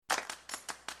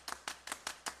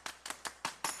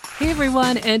Hey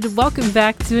everyone, and welcome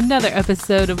back to another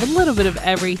episode of A Little Bit of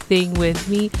Everything with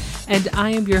me. And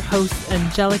I am your host,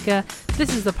 Angelica.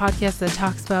 This is a podcast that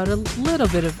talks about a little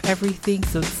bit of everything,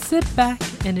 so sit back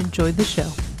and enjoy the show.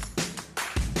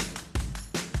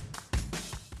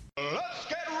 Let's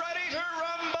get ready to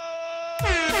rumble!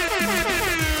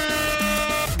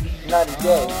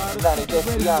 90 day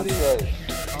fiancé.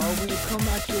 Oh, we come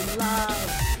at you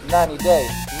live. 90 day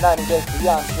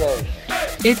fiancé.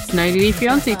 It's 90 Day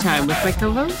Fiancé time with my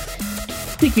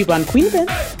co-host, Tiki Bun Queen Ben.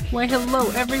 Why hello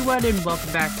everyone, and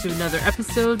welcome back to another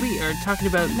episode. We are talking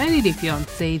about 90 Day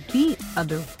Fiancé the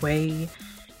other way.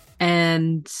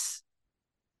 And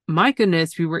my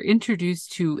goodness, we were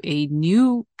introduced to a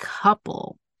new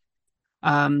couple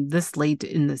this late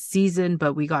in the season,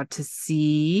 but we got to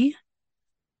see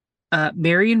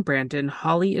Mary and Brandon,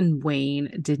 Holly and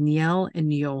Wayne, Danielle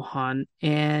and Johan,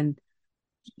 and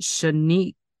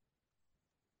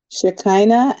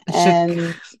Shekinah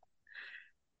and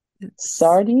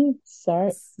Sardi?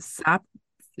 Sarper. It's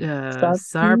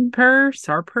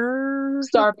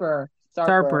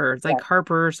like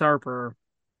Harper, Sarper.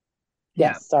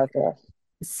 Yes, Sarper.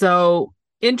 So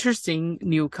interesting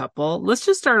new couple. Let's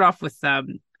just start off with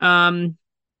them.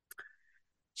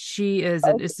 She is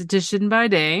an esthetician by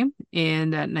day,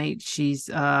 and at night she's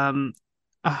a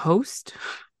host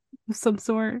of some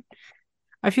sort.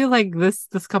 I feel like this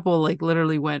couple like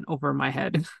literally went over my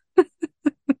head.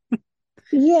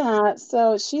 Yeah,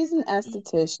 so she's an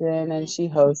esthetician and she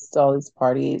hosts all these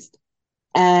parties.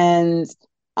 And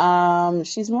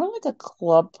she's more like a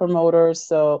club promoter.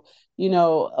 So, a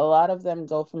lot of them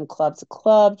go from club to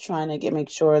club trying to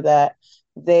make sure that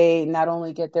they not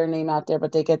only get their name out there,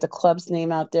 but they get the club's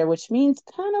name out there, which means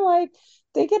kind of like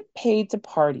they get paid to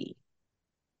party.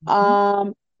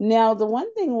 Now the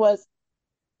one thing was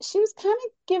she was kind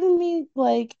of giving me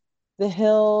like the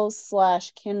Hills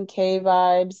 / Kim K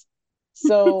vibes.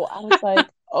 So I was like,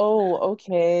 oh,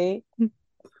 okay.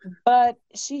 But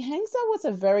she hangs out with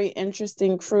a very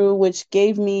interesting crew, which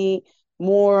gave me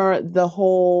more the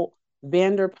whole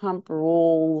Vanderpump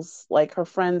Rules. Like her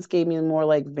friends gave me more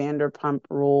like Vanderpump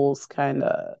Rules kind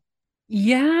of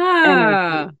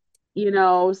Yeah.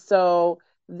 energy, so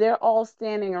they're all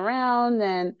standing around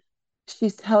and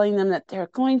she's telling them that they're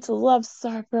going to love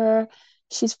Sarper.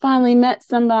 She's finally met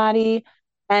somebody.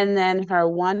 And then her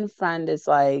one friend is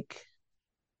like,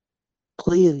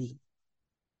 clearly,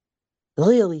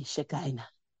 Shekinah.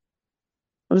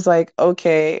 I was like,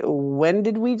 okay, when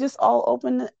did we just all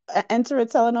enter a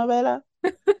telenovela?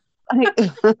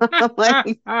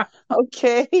 like,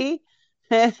 okay.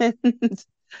 And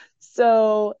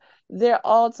so they're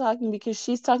all talking because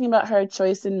she's talking about her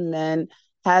choice in men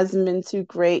hasn't been too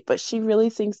great, but she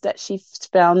really thinks that she's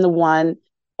found the one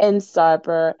in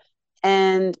Sarper.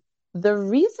 And the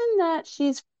reason that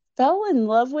she's fell in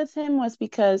love with him was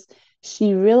because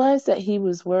she realized that he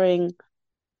was wearing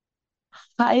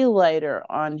highlighter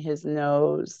on his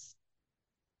nose.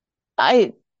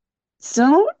 I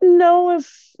don't know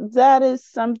if that is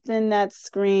something that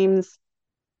screams,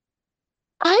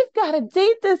 I've got to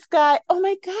date this guy. Oh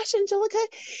my gosh, Angelica,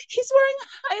 he's wearing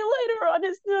highlighter on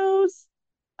his nose.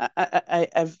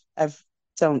 I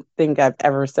don't think I've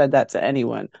ever said that to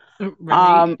anyone.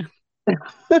 Right.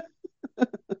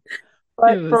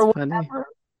 But It for was funny.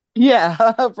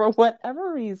 for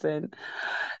whatever reason,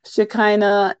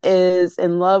 Shekinah is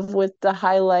in love with the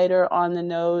highlighter on the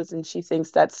nose, and she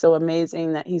thinks that's so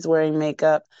amazing that he's wearing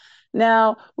makeup.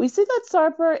 Now, we see that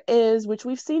Sarper is, which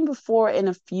we've seen before in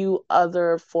a few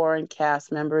other foreign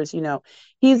cast members,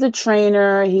 he's a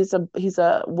trainer, he's a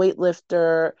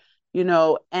weightlifter,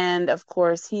 and of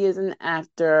course he is an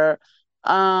actor.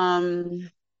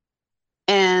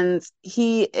 And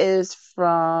he is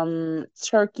from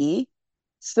Turkey.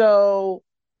 So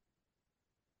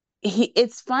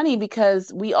it's funny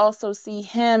because we also see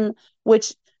him,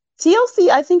 which TLC,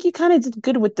 I think you kind of did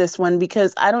good with this one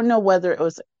because I don't know whether it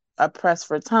was a press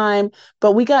for time,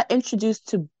 but we got introduced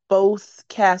to both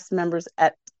cast members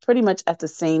at pretty much at the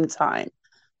same time.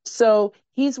 So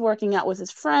he's working out with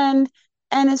his friend,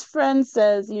 and his friend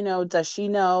says, does she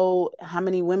know how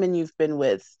many women you've been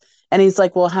with? And he's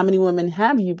like, well, how many women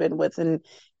have you been with? And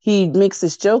he makes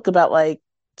this joke about like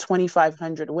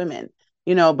 2,500 women,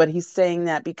 but he's saying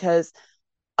that because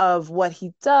of what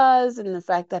he does and the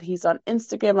fact that he's on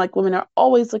Instagram, like women are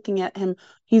always looking at him.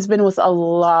 He's been with a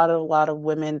lot of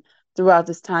women throughout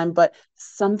this time, but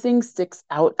something sticks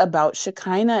out about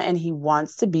Shekinah and he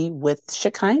wants to be with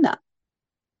Shekinah.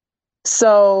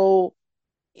 So,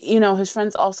 his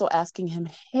friend's also asking him,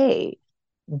 hey,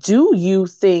 do you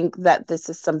think that this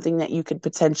is something that you could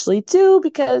potentially do?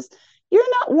 Because you're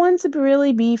not one to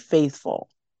really be faithful.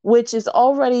 which is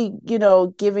already,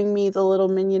 giving me the little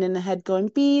minion in the head going,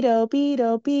 Beto,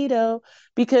 Beto, Beto.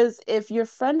 Because if your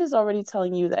friend is already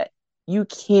telling you that you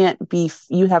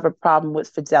have a problem with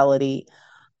fidelity,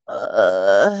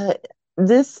 uh,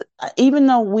 this, even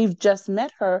though we've just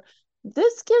met her,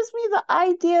 this gives me the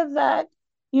idea that,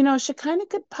 Shekinah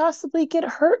could possibly get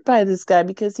hurt by this guy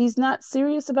because he's not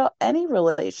serious about any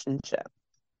relationship.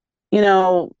 you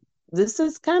know, this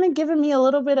is kind of giving me a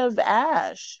little bit of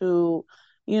Ash, who,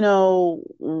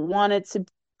 wanted to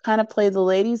kind of play the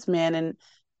ladies' man and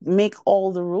make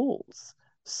all the rules.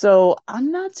 So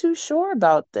I'm not too sure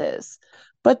about this.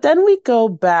 But then we go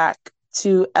back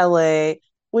to LA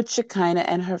with Shekinah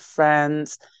and her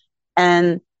friends,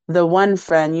 and the one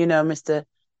friend, Mr.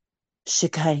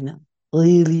 Shekinah,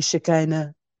 Lily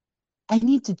Shekinah, I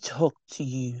need to talk to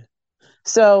you.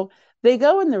 So they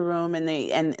go in the room and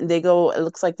they go, it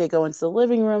looks like they go into the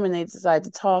living room and they decide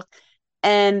to talk.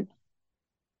 And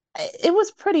it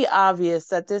was pretty obvious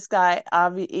that this guy,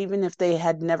 even if they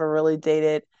had never really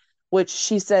dated, which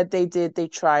she said they did, they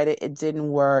tried it, it didn't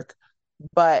work,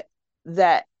 but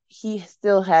that he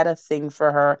still had a thing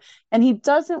for her. And he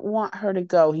doesn't want her to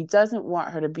go. He doesn't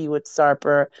want her to be with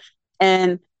Sarper.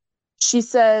 And she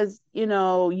says, you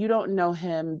don't know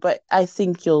him, but I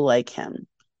think you'll like him,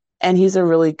 and he's a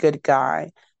really good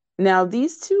guy. Now,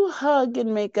 these two hug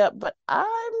and make up, but I'm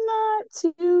not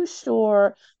too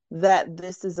sure that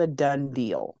this is a done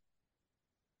deal.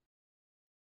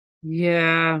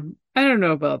 Yeah, I don't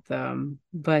know about them,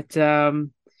 but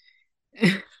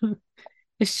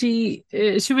she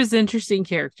was an interesting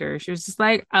character. She was just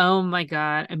like, oh my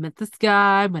God, I met this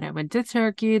guy when I went to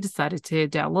Turkey, decided to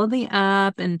download the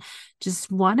app and just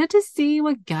wanted to see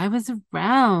what guy was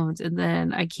around. And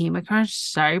then I came across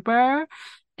Cyber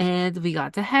and we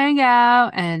got to hang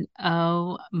out and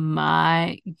oh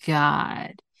my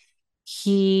God.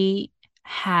 He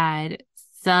had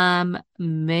some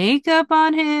makeup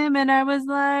on him, and I was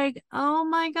like, oh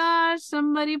my gosh,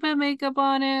 somebody put makeup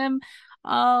on him.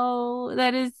 Oh,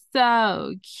 that is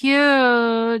so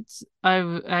cute.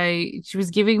 She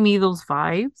was giving me those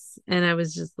vibes, and I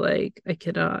was just like, I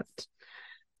cannot.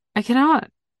 I cannot.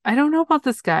 I don't know about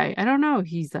this guy. I don't know.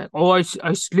 He's like, oh, I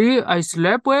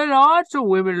slept with lots of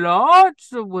women,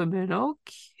 lots of women.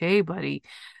 Okay, buddy.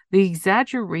 The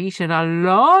exaggeration,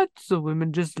 lots of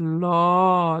women, just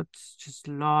lots, just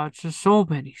so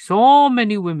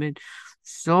many women,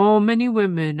 so many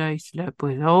women I slept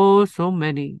with. Oh, so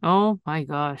many. Oh my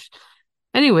gosh.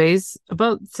 Anyways,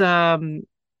 about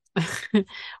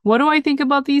what do I think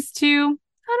about these two?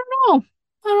 I don't know.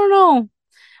 I don't know.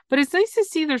 But it's nice to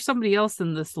see there's somebody else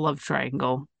in this love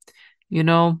triangle. You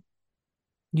know,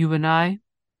 you and I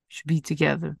should be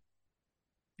together.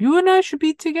 You and I should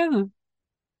be together.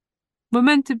 We're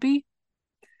meant to be.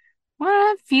 Well,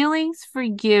 I have feelings for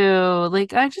you.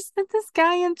 Like, I just met this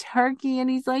guy in Turkey and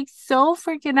he's like so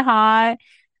freaking hot.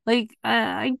 Like,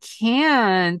 I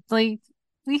can't. Like,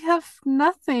 we have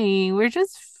nothing. We're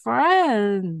just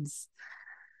friends.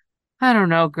 I don't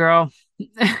know, girl.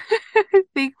 I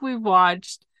think we've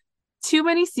watched too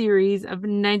many series of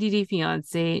 90 Day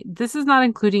Fiancé. This is not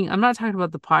including, I'm not talking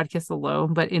about the podcast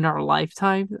alone, but in our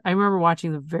lifetime. I remember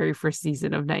watching the very first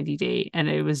season of 90 Day and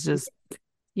it was just,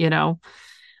 you know,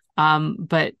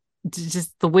 but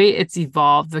just the way it's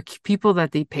evolved, the people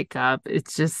that they pick up,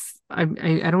 it's just, I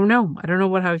don't know. I don't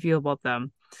know how I feel about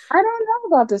them. I don't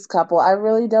know about this couple. I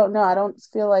really don't know. I don't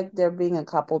feel like they're being a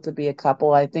couple to be a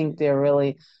couple. I think they're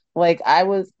really like I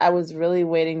was really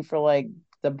waiting for like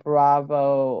the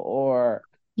Bravo or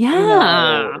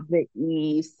Yeah. the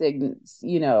E sign,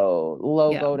 Yeah.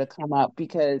 logo to come up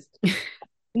because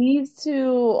these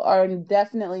two are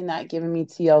definitely not giving me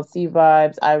TLC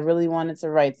vibes. I really wanted to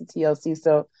write to TLC.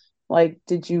 So, like,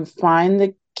 did you find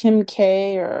the Kim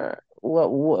K or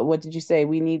what did you say?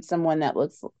 We need someone that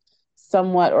looks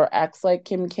somewhat or acts like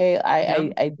Kim K. I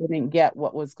Yeah. I, I didn't get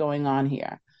what was going on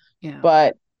here. Yeah.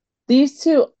 But these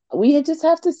two, we just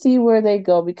have to see where they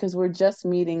go because we're just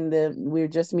meeting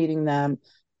them.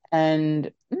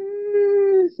 And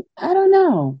I don't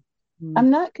know. Mm. I'm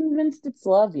not convinced it's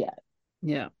love yet.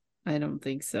 Yeah. I don't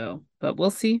think so, but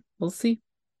we'll see. We'll see.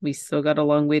 We still got a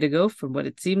long way to go from what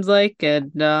it seems like.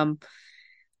 And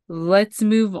let's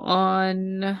move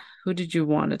on. Who did you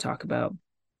want to talk about?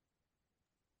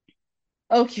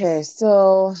 Okay,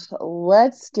 so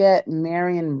let's get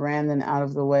Mary and Brandon out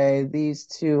of the way. These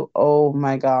two, oh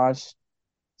my gosh.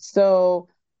 So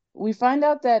we find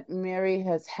out that Mary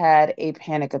has had a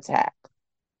panic attack.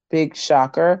 Big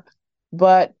shocker.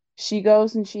 But she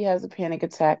goes and she has a panic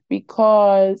attack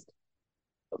because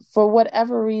for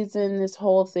whatever reason, this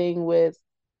whole thing with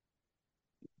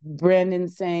Brandon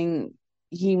saying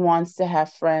he wants to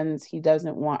have friends. He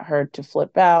doesn't want her to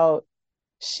flip out.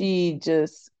 She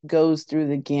just goes through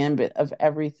the gambit of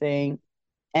everything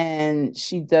and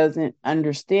she doesn't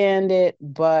understand it,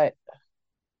 but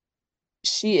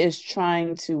she is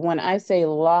trying to, when I say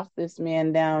lock this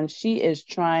man down, she is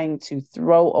trying to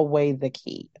throw away the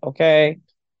key. Okay.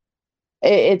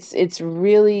 It's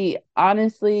really,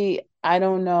 honestly, I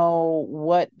don't know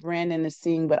what Brandon is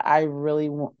seeing, but I really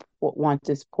want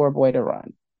this poor boy to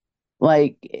run.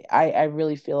 Like I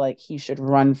really feel like he should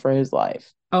run for his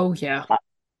life. Oh yeah.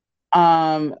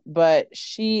 But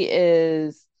she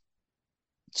is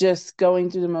just going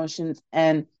through the motions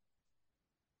and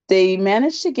they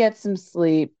manage to get some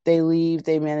sleep. They leave,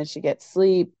 they manage to get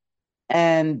sleep,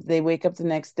 and they wake up the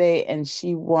next day and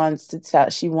she wants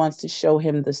to show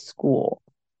him the school.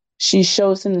 She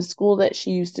shows him the school that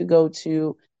she used to go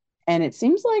to, and it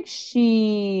seems like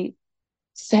she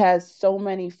has so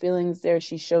many feelings there.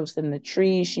 She shows him the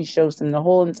tree, she shows him the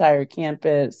whole entire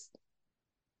campus,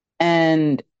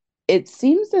 and it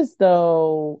seems as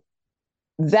though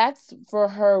that's for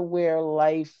her where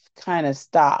life kind of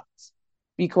stops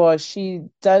because she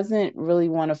doesn't really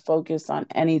want to focus on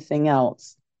anything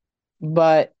else.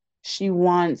 But she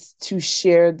wants to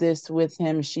share this with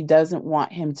him. She doesn't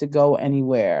want him to go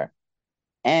anywhere.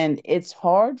 And it's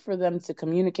hard for them to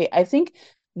communicate. I think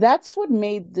that's what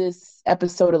made this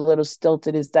episode a little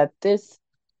stilted is that this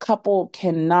couple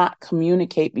cannot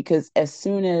communicate because as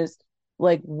soon as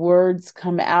like words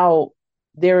come out,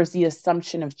 there is the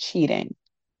assumption of cheating.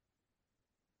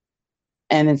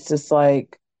 And it's just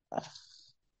like, ugh,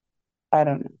 I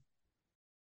don't know.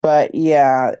 But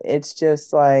yeah, it's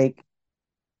just like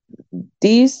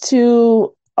these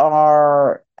two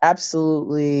are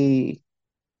absolutely,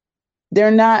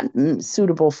 they're not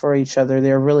suitable for each other.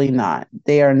 They're really not.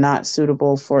 They are not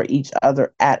suitable for each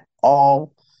other at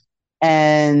all.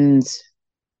 And,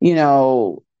 you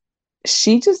know,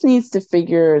 she just needs to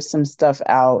figure some stuff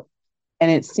out.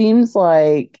 And it seems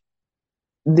like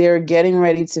they're getting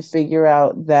ready to figure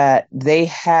out that they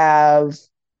have,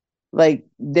 like,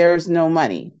 there's no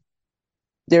money.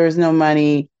 There is no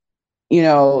money.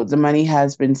 The money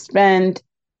has been spent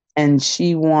and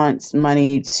she wants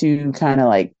money to kind of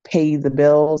like pay the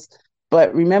bills.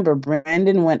 But remember,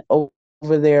 Brandon went over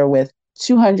there with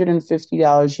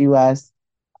 $250 US.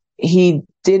 He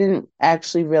didn't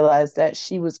actually realize that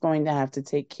she was going to have to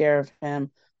take care of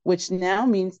him, which now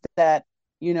means that,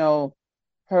 you know,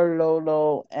 her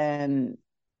Lolo and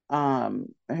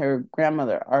her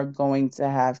grandmother are going to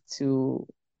have to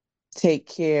take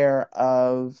care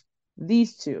of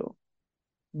these two.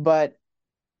 But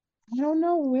I don't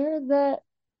know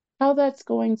how that's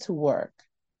going to work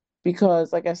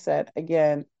because like I said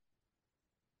again,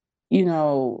 you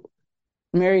know,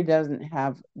 Mary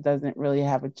doesn't really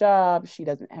have a job. She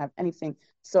doesn't have anything.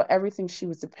 So everything she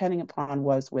was depending upon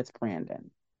was with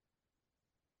Brandon.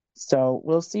 So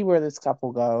we'll see where this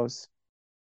couple goes.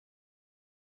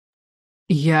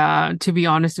 Yeah, to be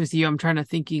honest with you, I'm trying to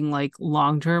thinking like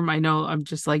long term. I know I'm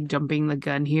just like jumping the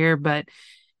gun here, but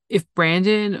if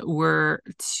Brandon were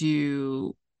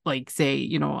to like say,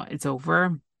 it's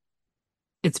over,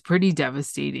 it's pretty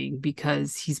devastating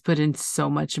because he's put in so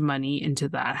much money into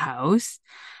that house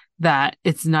that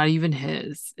it's not even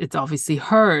his. It's obviously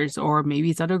hers, or maybe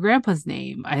it's under grandpa's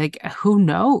name. I like who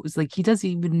knows? Like he doesn't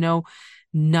even know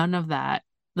none of that,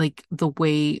 like the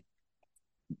way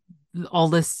all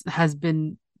this has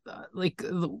been like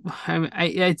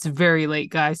it's very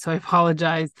late, guys, so I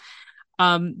apologize.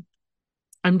 Um,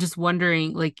 I'm just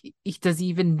wondering, like, does he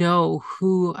even know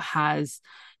who has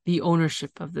the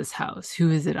ownership of this house?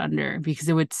 Who is it under? Because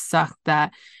it would suck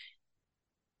that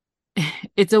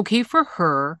it's okay for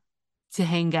her to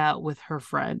hang out with her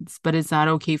friends, but it's not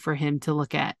okay for him to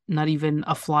look at not even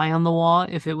a fly on the wall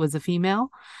if it was a female.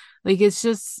 Like it's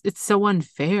so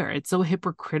unfair. It's so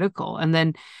hypocritical. And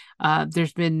then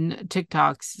there's been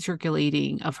TikToks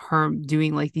circulating of her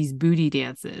doing like these booty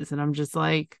dances. And I'm just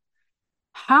like,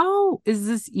 how is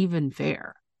this even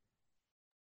fair?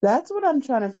 That's what I'm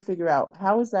trying to figure out.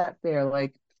 How is that fair?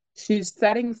 Like she's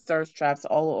setting thirst traps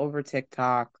all over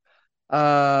TikTok.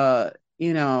 Uh,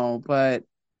 but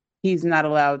he's not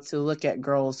allowed to look at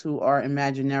girls who are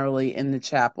imaginarily in the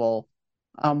chapel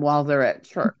while they're at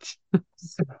church.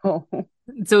 So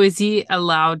So is he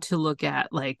allowed to look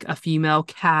at like a female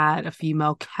cat, a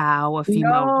female cow, a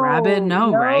female rabbit?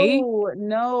 no, No, right? no,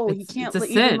 no. He It's can't a even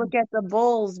sin. look at the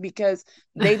bulls because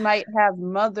they might have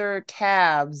mother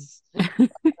calves.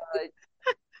 Uh,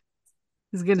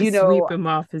 He's gonna you sweep know, him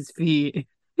off his feet.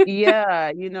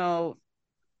 yeah,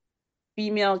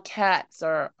 female cats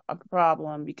are a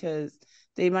problem because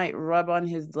they might rub on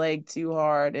his leg too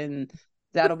hard and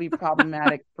that'll be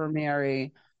problematic for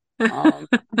Mary. Um,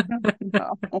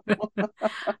 no.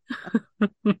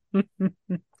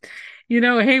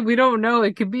 Hey, we don't know.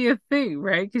 It could be a thing,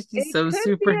 right? Because she's It so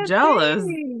could be super a jealous.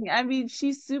 thing. I mean,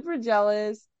 she's super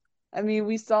jealous. I mean,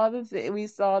 we saw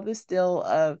the still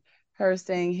of her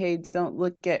saying, "Hey, don't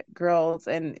look at girls,"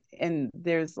 and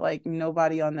there's like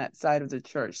nobody on that side of the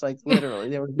church. Like literally,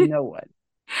 there was no one.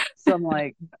 So I'm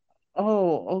like,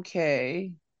 oh,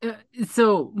 okay. Uh,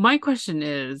 So my question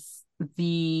is,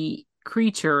 the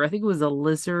creature, I think it was a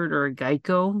lizard or a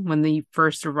gecko when they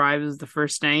first arrived, it was the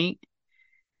first night.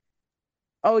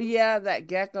 Oh yeah, that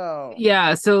gecko.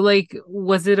 Yeah, so like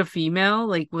was it a female?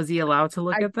 Like was he allowed to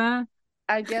look I at that?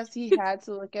 I guess he had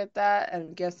to look at that.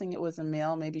 I'm guessing it was a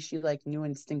male. Maybe she like knew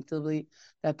instinctively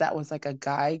that that was like a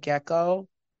guy gecko.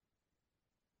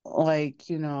 Like,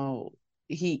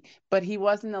 but he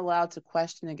wasn't allowed to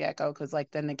question the gecko because like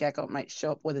then the gecko might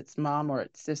show up with its mom or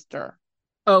its sister.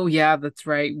 Oh yeah, that's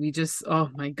right. Oh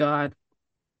my God.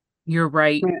 You're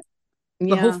right. Yeah.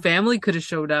 The whole Yeah, family could have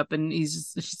showed up and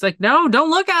she's like, "No, don't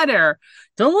look at her.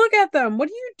 Don't look at them. What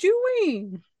are you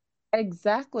doing?"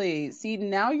 exactly. See,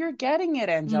 now you're getting it,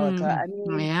 Angelica. Hmm, I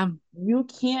I mean, am. you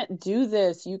can't do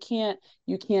this. You can't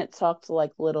talk to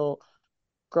like little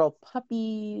girl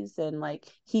puppies and like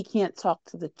he can't talk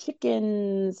to the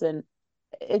chickens and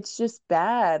it's just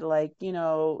bad. Like,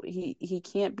 he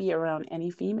can't be around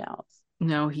any females.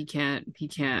 No, he can't. He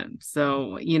can't.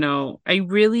 So,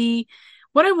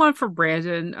 what I want for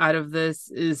Brandon out of this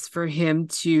is for him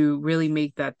to really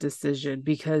make that decision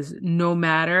because no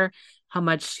matter how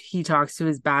much he talks to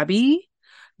his babby,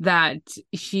 that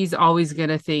she's always going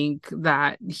to think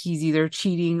that he's either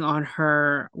cheating on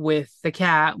her with the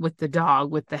cat, with the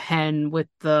dog, with the hen, with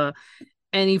the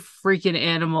any freaking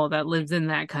animal that lives in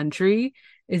that country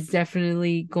is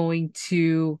definitely going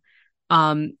to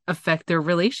affect their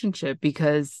relationship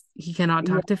because he cannot Yeah.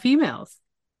 talk to females.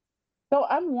 So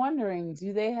I'm wondering,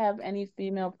 do they have any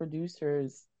female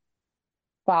producers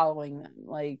following them?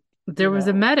 Like, There you was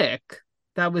a know, medic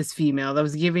that was female that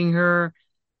was giving her,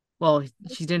 well,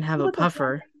 she didn't have she a was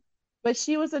puffer. attending, but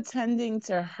she was attending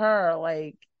to her,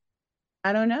 like,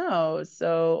 I don't know.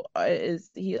 So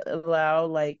is he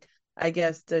allowed, like, I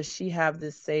guess, does she have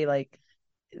this say, like,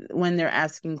 when they're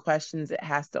asking questions, it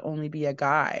has to only be a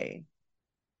guy?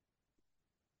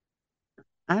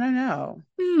 I don't know.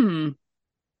 Hmm,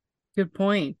 good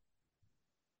point.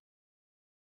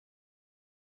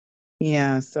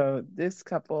 Yeah, so this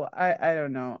couple, I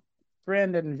don't know.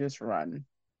 Brandon, just run.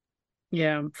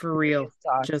 Yeah, for He real. is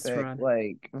Just toxic. run.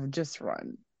 Like, just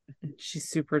run. She's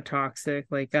super toxic.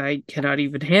 Like, I cannot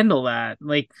even handle that.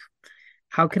 Like,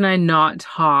 how can I not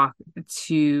talk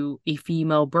to a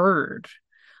female bird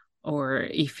or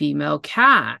a female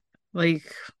cat?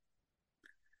 Like,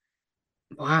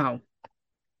 wow.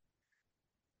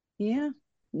 Yeah,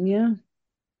 yeah.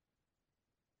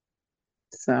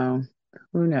 So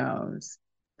who knows?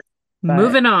 But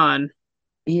Moving on.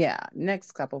 yeah,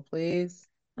 next couple, please.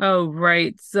 Oh,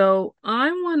 right. So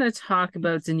I want to talk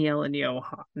about Danielle and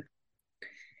Johan.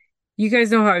 You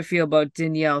guys know how I feel about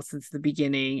Danielle since the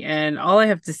beginning. And all I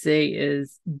have to say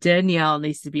is Danielle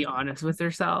needs to be honest with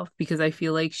herself because I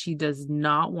feel like she does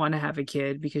not want to have a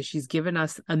kid because she's given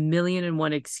us a million and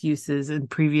one excuses in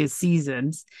previous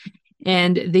seasons.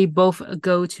 And they both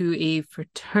go to a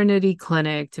fraternity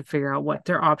clinic to figure out what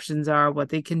their options are, what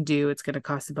they can do. It's going to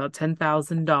cost about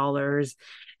 $10,000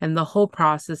 and the whole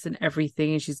process and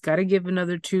everything. And she's got to give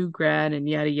another 2 grand and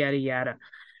yada, yada, yada.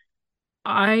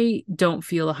 I don't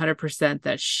feel 100%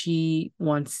 that she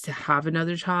wants to have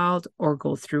another child or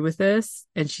go through with this.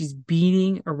 And she's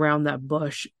beating around that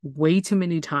bush way too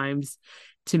many times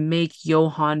to make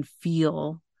Johan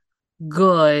feel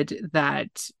good that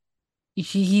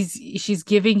she's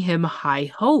giving him high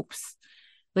hopes.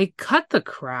 Like, cut the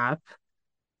crap.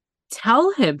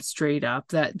 Tell him straight up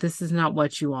that this is not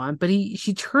what you want. But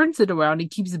she turns it around. He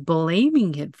keeps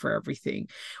blaming him for everything,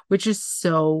 which is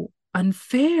so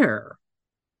unfair.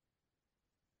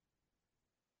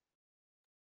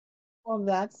 Well,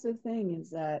 that's the thing is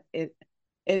that it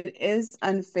is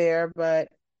unfair, but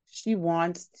she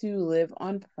wants to live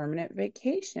on permanent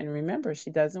vacation. Remember,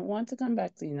 she doesn't want to come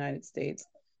back to the United States.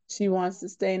 She wants to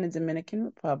stay in the Dominican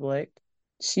Republic.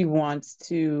 She wants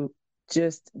to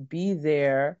just be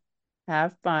there,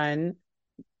 have fun,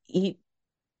 eat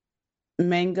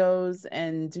mangoes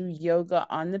and do yoga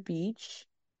on the beach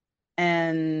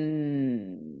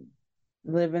and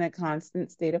live in a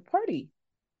constant state of party.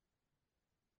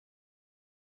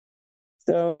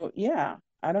 So, yeah,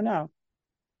 I don't know.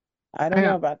 I don't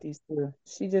know I about these two.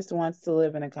 She just wants to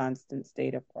live in a constant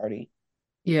state of party.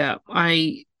 Yeah,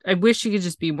 I I wish she could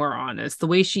just be more honest. The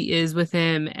way she is with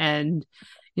him and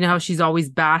you know how she's always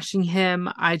bashing him.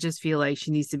 I just feel like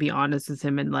she needs to be honest with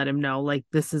him and let him know, like,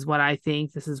 this is what I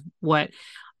think, this is what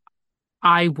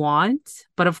I want.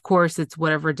 But of course, it's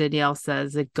whatever Danielle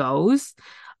says, it goes.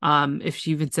 If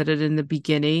she even said it in the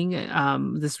beginning,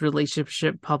 this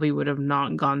relationship probably would have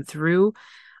not gone through.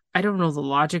 I don't know the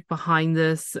logic behind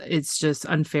this. It's just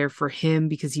unfair for him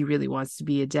because he really wants to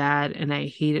be a dad. And I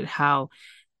hate it how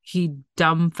he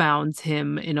dumbfounds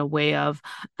him in a way of,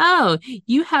 oh,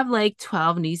 you have like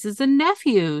 12 nieces and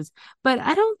nephews, but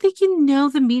I don't think you know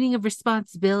the meaning of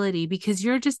responsibility because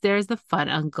you're just there as the fun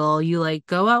uncle. You like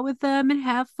go out with them and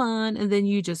have fun, and then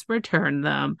you just return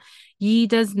them. He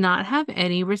does not have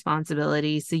any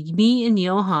responsibility. So me and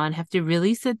Johan have to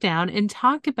really sit down and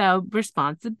talk about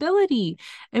responsibility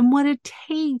and what it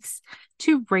takes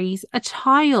to raise a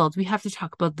child. We have to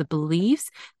talk about the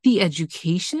beliefs, the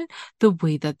education, the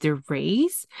way that they're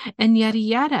raised, and yada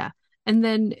yada. And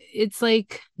then it's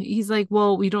like, he's like,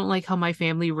 well, we don't like how my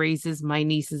family raises my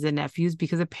nieces and nephews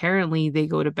because apparently they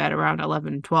go to bed around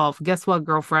 11 and 12. Guess what,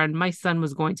 girlfriend? My son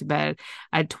was going to bed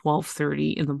at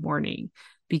 12:30 in the morning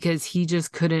because he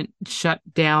just couldn't shut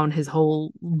down his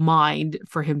whole mind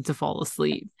for him to fall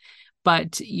asleep.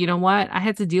 But you know what? I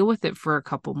had to deal with it for a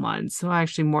couple months. So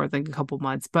actually more than a couple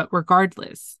months. But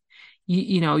regardless,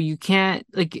 you know, you can't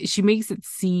like she makes it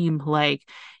seem like,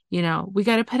 you know, we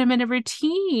got to put them in a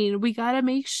routine. We got to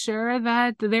make sure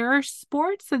that there are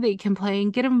sports that they can play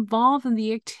and get involved in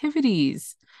the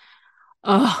activities.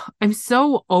 Oh, I'm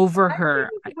so over I her.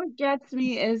 think what gets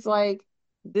me is like,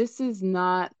 this is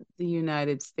not the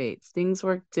United States. Things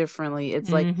work differently.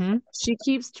 It's like Mm-hmm. she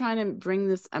keeps trying to bring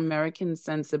this American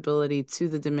sensibility to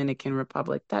the Dominican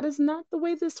Republic. That is not the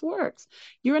way this works.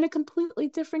 You're in a completely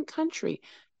different country.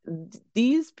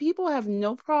 These people have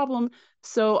no problem.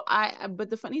 But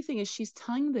the funny thing is, she's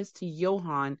telling this to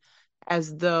Johan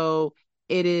as though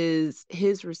it is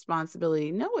his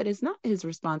responsibility. No, it is not his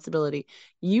responsibility.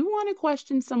 You want to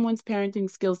question someone's parenting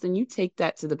skills, then you take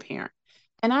that to the parent.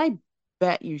 And I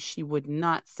bet you she would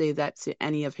not say that to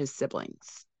any of his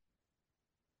siblings.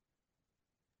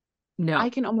 I No.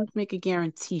 can almost make a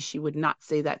guarantee she would not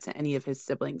say that to any of his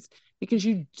siblings because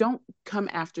you don't come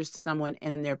after someone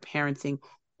and their parenting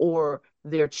or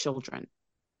their children.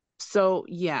 So,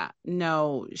 yeah,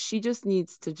 no, she just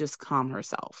needs to just calm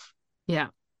herself. Yeah,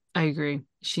 I agree.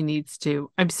 She needs to.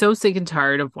 I'm so sick and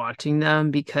tired of watching them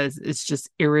because it's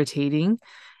just irritating.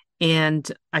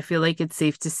 And I feel like it's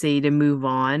safe to say to move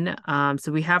on.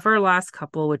 So we have our last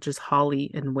couple, which is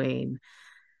Holly and Wayne.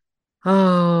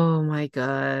 Oh my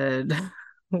God.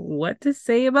 What to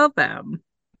say about them?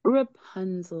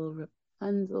 Rapunzel,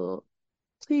 Rapunzel,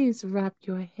 please wrap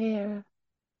your hair.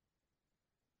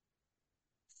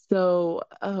 So,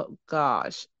 oh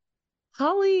gosh.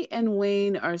 Holly and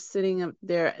Wayne are sitting up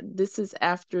there. This is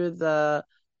after the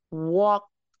walk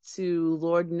to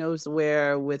Lord knows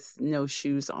where with no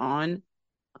shoes on.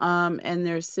 And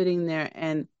they're sitting there,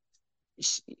 and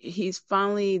he's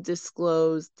finally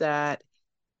disclosed that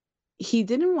he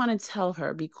didn't want to tell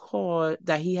her because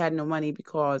that he had no money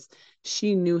because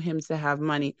she knew him to have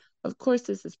money. Of course,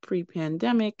 this is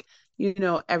pre-pandemic.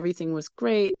 Everything was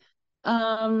great.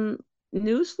 Um,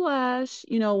 Newsflash,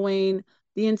 Wayne,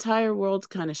 the entire world's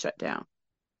kind of shut down.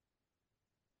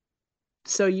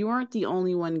 So you aren't the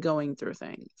only one going through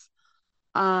things.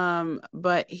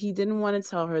 But he didn't want to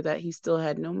tell her that he still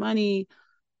had no money.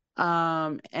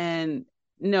 And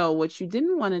no, what you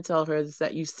didn't want to tell her is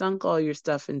that you sunk all your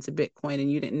stuff into Bitcoin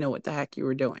and you didn't know what the heck you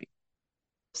were doing.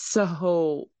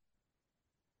 So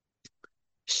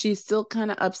she's still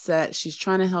kind of upset. She's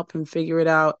trying to help him figure it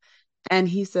out. And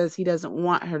he says he doesn't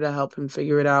want her to help him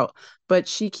figure it out. But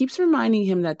she keeps reminding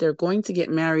him that they're going to get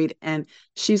married and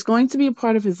she's going to be a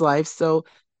part of his life. So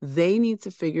they need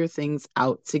to figure things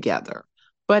out together.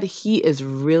 But he is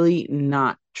really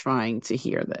not trying to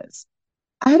hear this.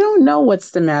 I don't know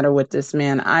what's the matter with this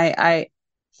man.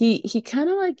 He kind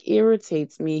of like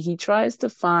irritates me. He tries to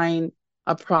find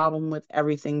a problem with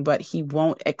everything, but he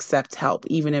won't accept help,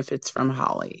 even if it's from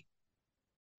Holly.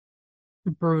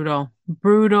 Brutal,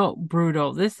 brutal,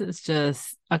 brutal. This is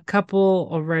just a couple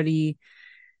already.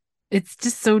 It's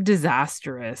just so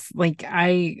disastrous. Like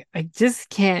I just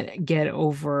can't get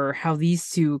over how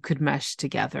these two could mesh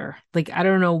together. Like I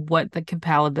don't know what the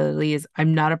compatibility is.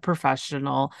 I'm not a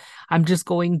professional. I'm just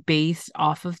going based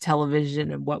off of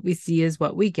television and what we see is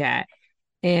what we get.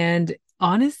 And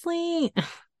honestly,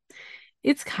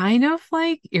 it's kind of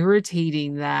like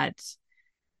irritating that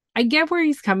I get where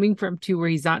he's coming from too, where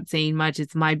he's not saying much.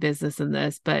 It's my business in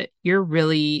this, but you're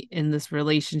really in this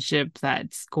relationship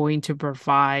that's going to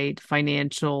provide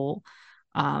financial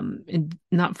and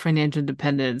not financial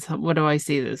independence. What do I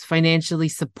say this? Financially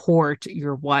support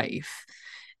your wife.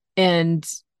 And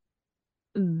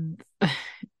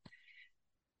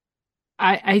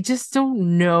I just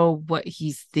don't know what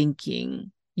he's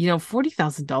thinking. You know,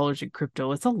 $40,000 in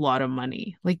crypto, it's a lot of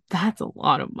money. Like that's a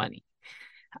lot of money.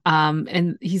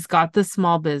 And he's got the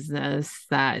small business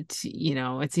that, you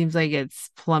know, it seems like it's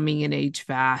plumbing and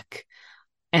HVAC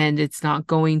and it's not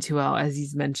going too well, as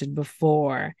he's mentioned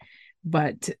before.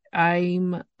 But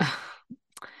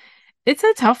it's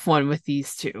a tough one with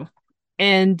these two.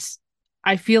 And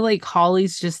I feel like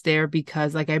Holly's just there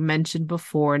because, like I mentioned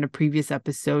before in a previous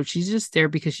episode, she's just there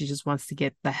because she just wants to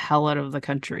get the hell out of the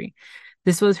country.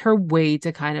 This was her way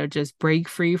to kind of just break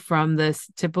free from this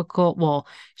typical, well,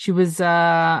 she was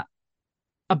a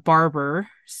barber.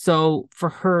 So for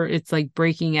her, it's like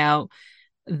breaking out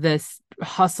this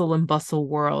hustle and bustle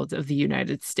world of the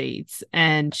United States.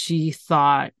 And she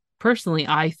thought, personally,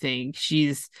 I think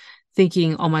she's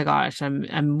thinking, oh my gosh,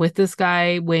 I'm with this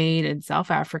guy, Wayne, in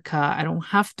South Africa. I don't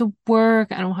have to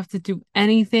work. I don't have to do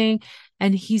anything.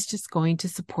 And he's just going to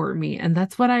support me. And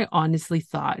that's what I honestly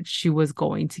thought she was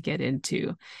going to get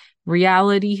into.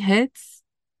 Reality hits,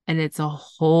 and it's a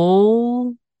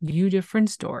whole new different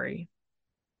story.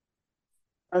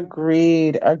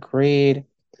 Agreed. Agreed.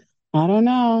 I don't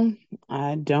know.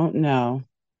 I don't know.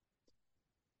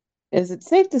 Is it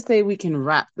safe to say we can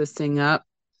wrap this thing up?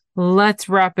 Let's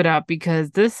wrap it up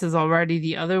because this is already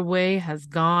the other way, has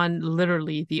gone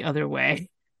literally the other way.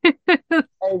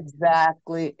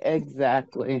 Exactly.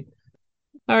 Exactly.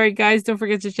 All right, guys, don't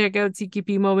forget to check out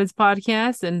CQP Moments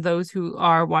podcast. And those who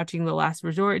are watching The Last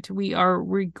Resort, we are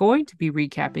going to be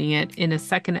recapping it in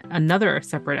another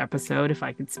separate episode, if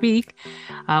I could speak,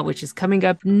 which is coming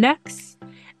up next.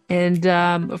 And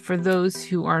for those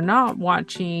who are not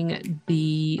watching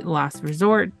The Last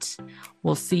Resort,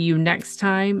 we'll see you next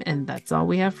time. And that's all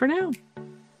we have for now.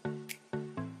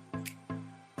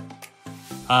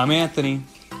 I'm Anthony.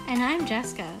 And I'm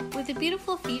Jessica with the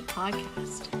Beautiful Feet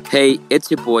podcast. Hey,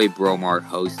 it's your boy Bromar,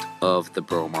 host of The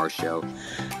Bromar Show.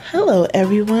 Hello,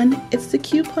 everyone. It's the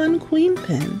Coupon Queen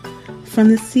Pin from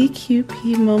the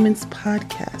CQP Moments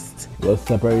podcast.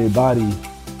 What's up, everybody?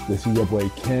 This is your boy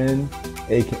Ken,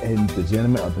 aka the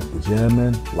Gentleman of the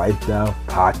Gentleman Lifestyle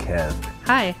Podcast.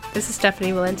 Hi, this is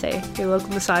Stephanie Valente, your local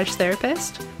massage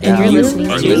therapist. And you're listening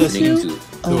to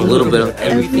a little bit of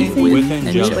everything with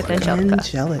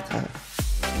Angelica.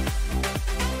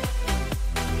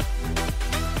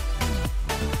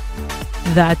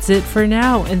 That's it for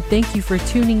now, and thank you for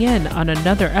tuning in on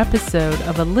another episode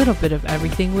of A Little Bit of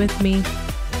Everything with me,